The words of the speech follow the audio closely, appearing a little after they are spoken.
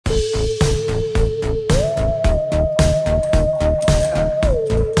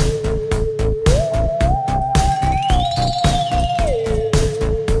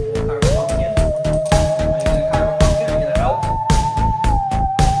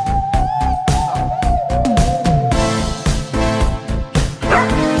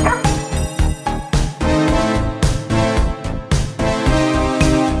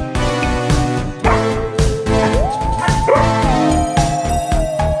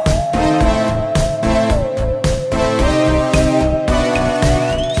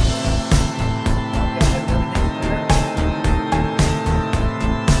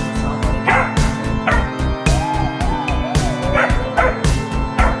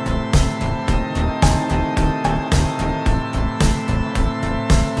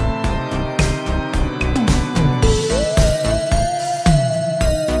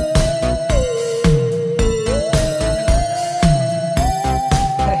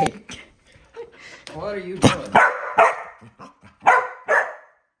What are you doing? Is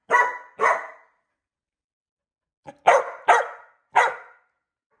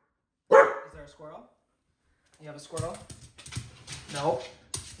there a squirrel? You have a squirrel? No.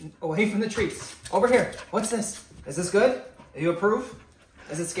 Away from the trees. Over here. What's this? Is this good? Do you approve?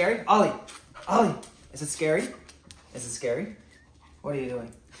 Is it scary? Ollie. Ollie. Is it scary? Is it scary? What are you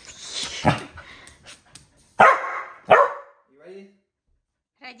doing? You ready?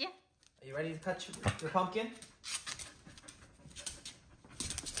 Ready? Are you ready to cut your pumpkin?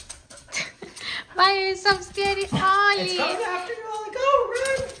 Why are you so scary, Ollie? It's coming after you, Ollie. Go!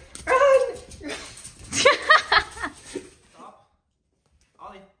 Run! Run! Stop.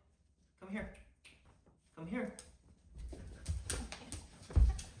 Ollie, come here. Come here.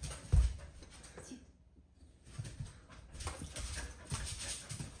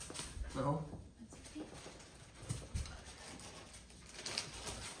 No.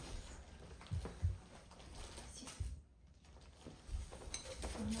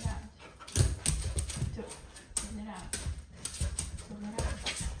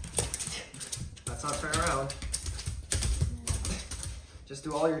 Let's not turn around. Just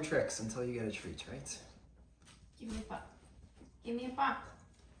do all your tricks until you get a treat, right? Give me a paw. Give me a paw.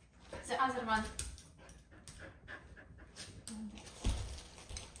 The other one.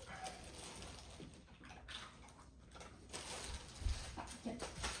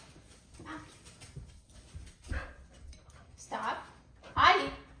 Stop.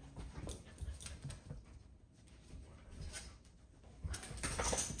 Ollie.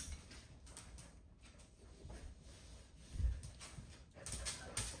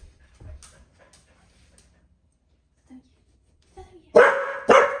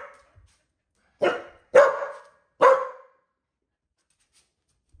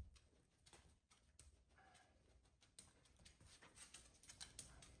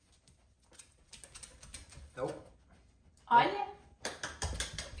 Nope. Ollie.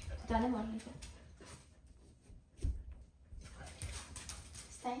 Туда не можна йти.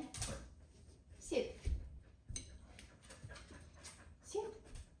 Стань. Sit. Sit.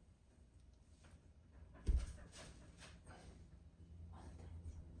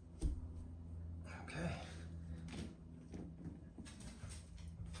 Okay.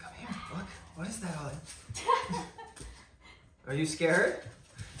 Come here. Look. What is that, Ollie? Are you scared?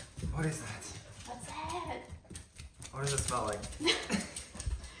 What is that? What's that? What does it smell like?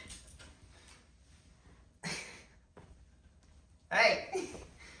 Hey!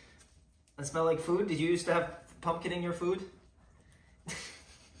 It smell like food? Did you used to have pumpkin in your food?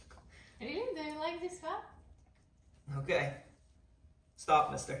 Really? Do you like this one? Okay.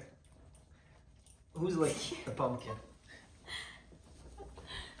 Stop, mister. Who's licked the pumpkin?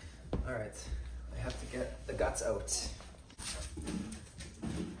 Alright. I have to get the guts out.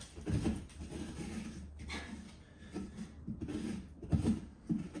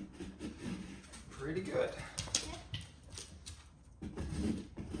 Pretty good.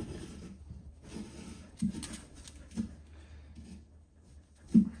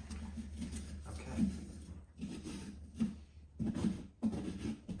 Okay.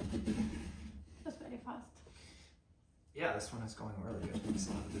 That's very fast. Yeah, this one is going really good. We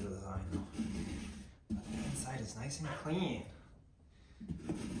still have to do the design though. But the inside is nice and clean.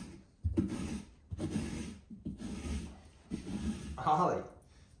 Ollie,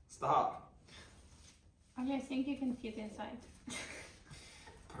 stop. Ollie, I think you can fit inside.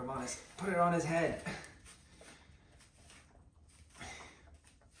 Put it on his head.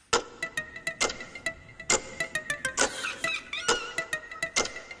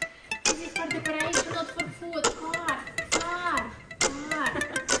 This is for decoration, not for food. Carve.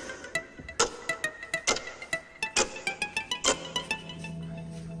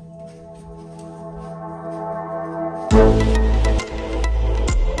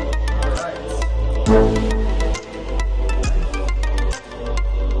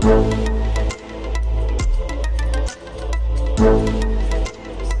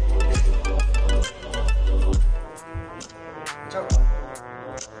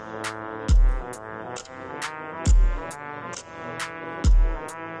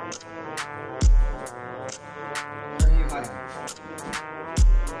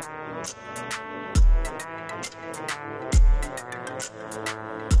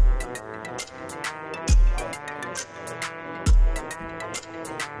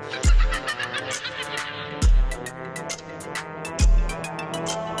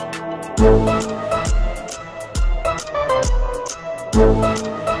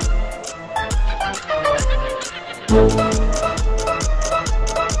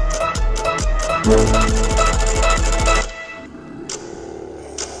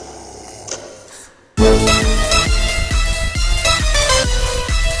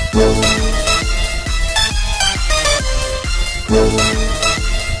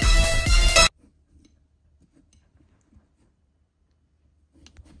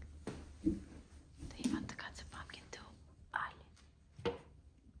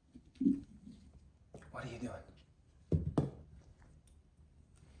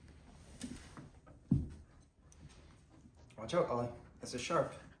 Watch out, Ollie. This is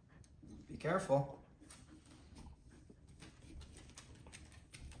sharp. Be careful.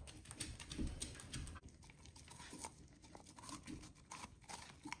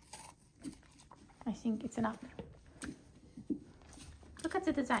 I think it's enough. Look at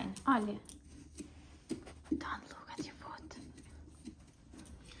the design, Ollie. Don't look at your foot.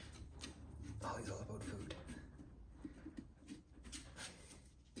 Ollie's all about food.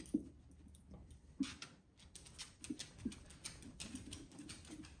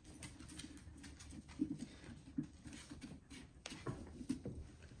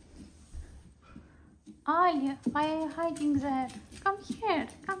 Ollie, why are you hiding there? Come here,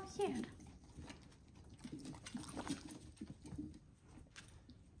 come here.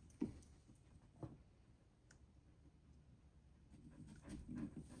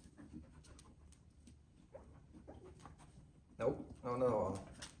 Nope. Oh no, Ollie.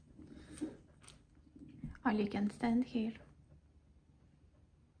 Ollie can stand here.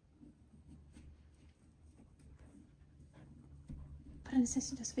 Принеси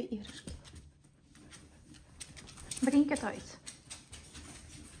сюди свої іграшки. Bring your toys.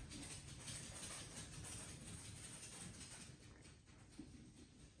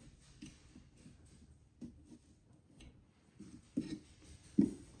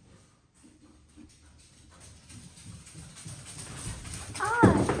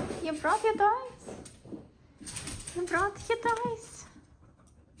 Ah, you brought your toys? You brought your toys?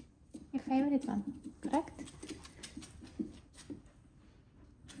 Your favorite one, correct?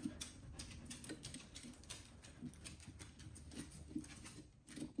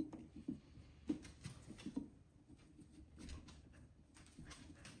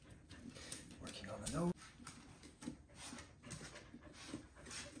 Working on the nose.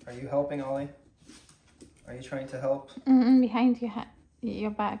 Are you helping, Ollie? Are you trying to help? Behind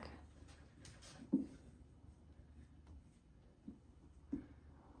your back.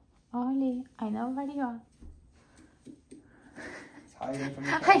 Ollie, I know where you are. It's hiding from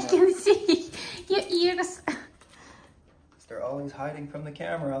the I camera. can see your ears. Mr. Ollie's hiding from the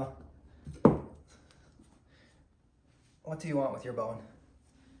camera. What do you want with your bone?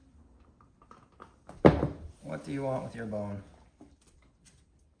 What do you want with your bone?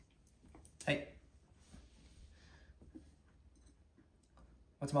 Hey.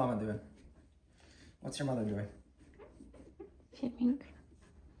 What's Mama doing? What's your mother doing? Filming.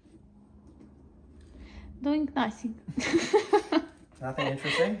 Doing nothing. Nothing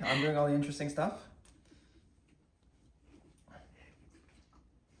interesting? I'm doing all the interesting stuff?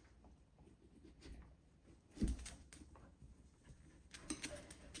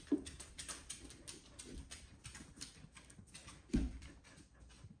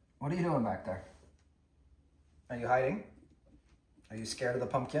 What are you doing back there? Are you hiding? Are you scared of the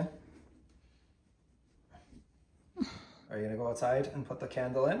pumpkin? Are you gonna go outside and put the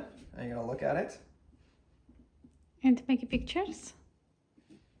candle in? Are you gonna look at it? And make pictures?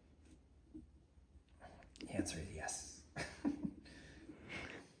 The answer is yes.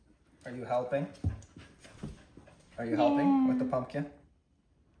 Are you helping? Are you helping with the pumpkin?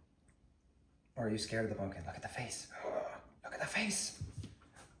 Or are you scared of the pumpkin? Look at the face. Look at the face.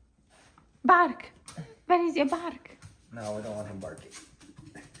 Bark! Where is your bark? No, we don't want him barking.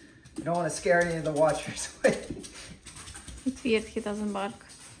 We don't want to scare any of the watchers away. It's weird he doesn't bark.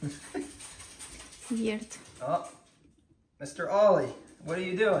 Weird. Oh, Mr. Ollie, what are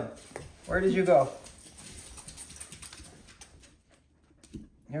you doing? Where did you go?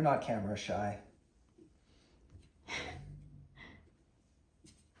 You're not camera shy.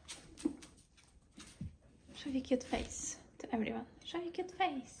 Show your cute face to everyone. Show your cute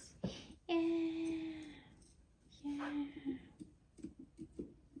face. Yeah. Yeah.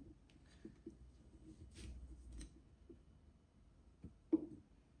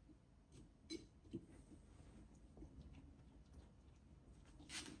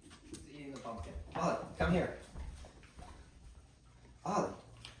 He's eating the pumpkin. Ollie, come here. Ollie,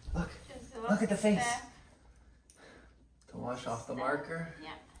 look. Look at the face. To wash off the marker. Yeah.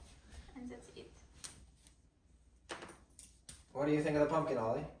 And that's it. What do you think of the pumpkin,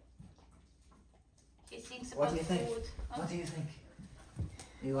 Ollie? He thinks What about do you think? food. What do you think?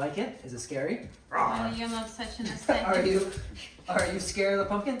 You like it? Is it scary? Oh, you're not such an aesthetic. Are you scared of the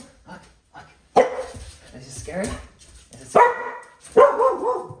pumpkin? Look, look. Is it scary? Is it scary?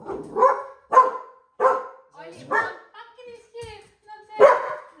 Ollie, pumpkin is here, not there.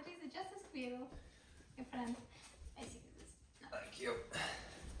 There is just a squirrel, your friend. I think this is. No. Thank you.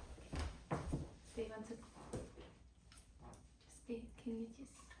 Do you want to just be? Can you just?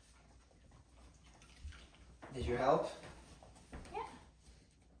 Did you help? Yeah.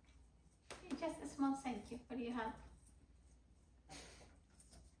 Just a small thank you for your help.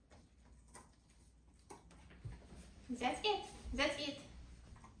 That's it. That's it.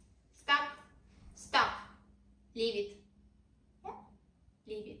 Stop. Stop. Leave it. Yeah.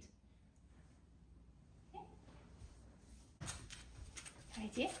 Leave it. Yeah.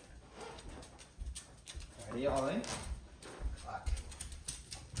 Ready? Ready, Ollie? Look.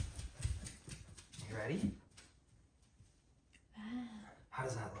 You ready? Wow. How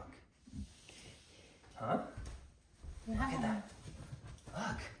does that look? Huh? Wow. Look at that.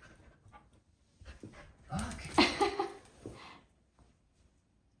 Look. Look.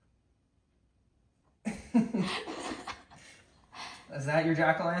 Is that your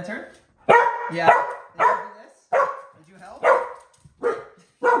jack-o'-lantern? Yeah. Did you do this? Did you help?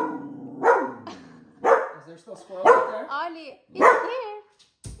 Is there still squirrels out there? Ollie, it's here.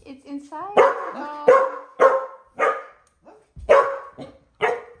 It's inside. Oh. Look.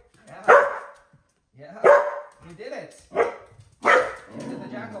 Yeah. Yeah. You did it. You did the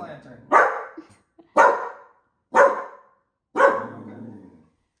jack-o'-lantern.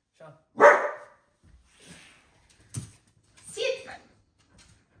 Sean. Sit.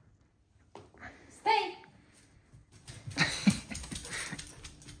 Stay.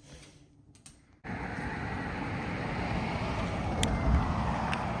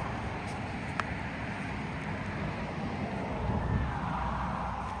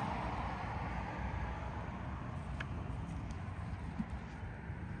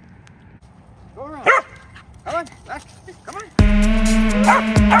 Go around. Come on, back. Come on.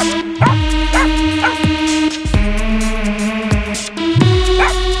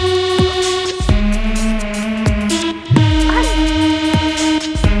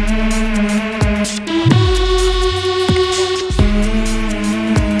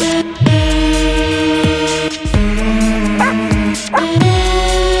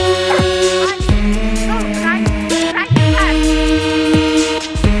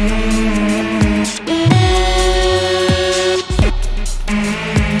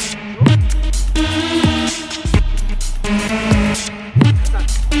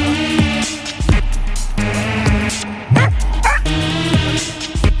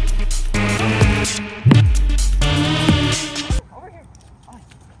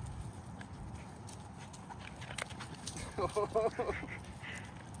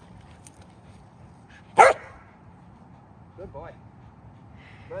 Good boy.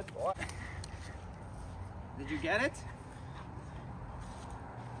 Good boy. Did you get it?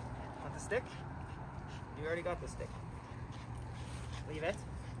 Want the stick? You already got the stick. Leave it.